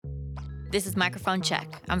This is Microphone Check.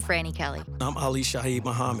 I'm Franny Kelly. I'm Ali Shaheed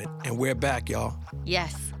Muhammad, and we're back, y'all.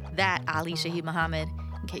 Yes, that Ali Shaheed Muhammad,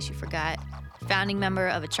 in case you forgot. Founding member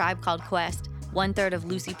of A Tribe Called Quest, 1/3 of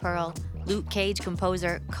Lucy Pearl, Luke Cage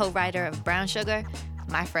composer, co-writer of Brown Sugar,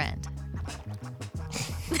 my friend.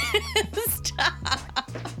 Stop.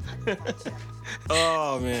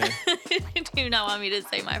 Oh, man. Do you not want me to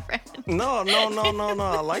say my friend? No.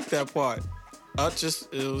 I like that part.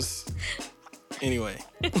 Anyway.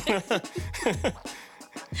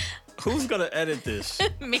 Who's going to edit this?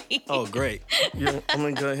 Me. Oh, great. I'm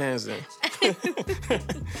in good hands then.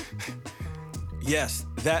 Yes,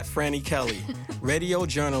 that Franny Kelly. Radio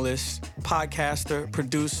journalist, podcaster,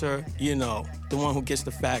 producer, the one who gets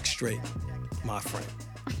the facts straight. My friend.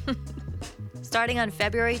 Starting on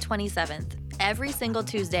February 27th, every single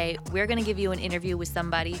Tuesday, we're going to give you an interview with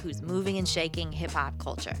somebody who's moving and shaking hip-hop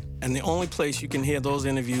culture. And the only place you can hear those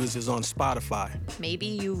interviews is on Spotify. Maybe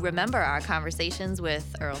you remember our conversations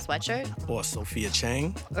with Earl Sweatshirt. Or Sophia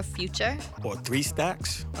Chang. Or Future. Or Three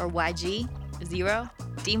Stacks. Or YG, Zero,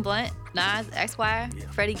 Dean Blunt, Nas, X-Wire,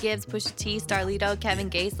 Freddie Gibbs, Pusha T, Starlito, Kevin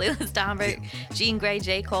Gates, Layla Stomberg, Jean Grey,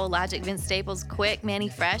 J. Cole, Logic, Vince Staples, Quick, Manny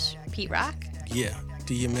Fresh, Pete Rock. Yeah.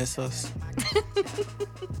 Do you miss us?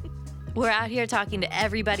 We're out here talking to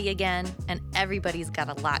everybody again, and everybody's got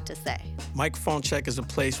a lot to say. Microphone Check is a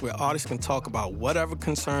place where artists can talk about whatever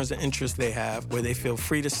concerns and interests they have, where they feel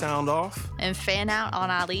free to sound off. And fan out on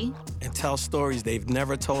Ali. And tell stories they've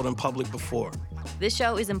never told in public before. This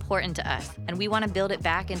show is important to us, and we want to build it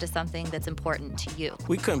back into something that's important to you.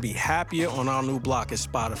 We couldn't be happier on our new block at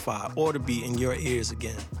Spotify or to be in your ears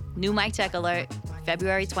again. New mic check alert,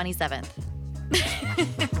 February 27th.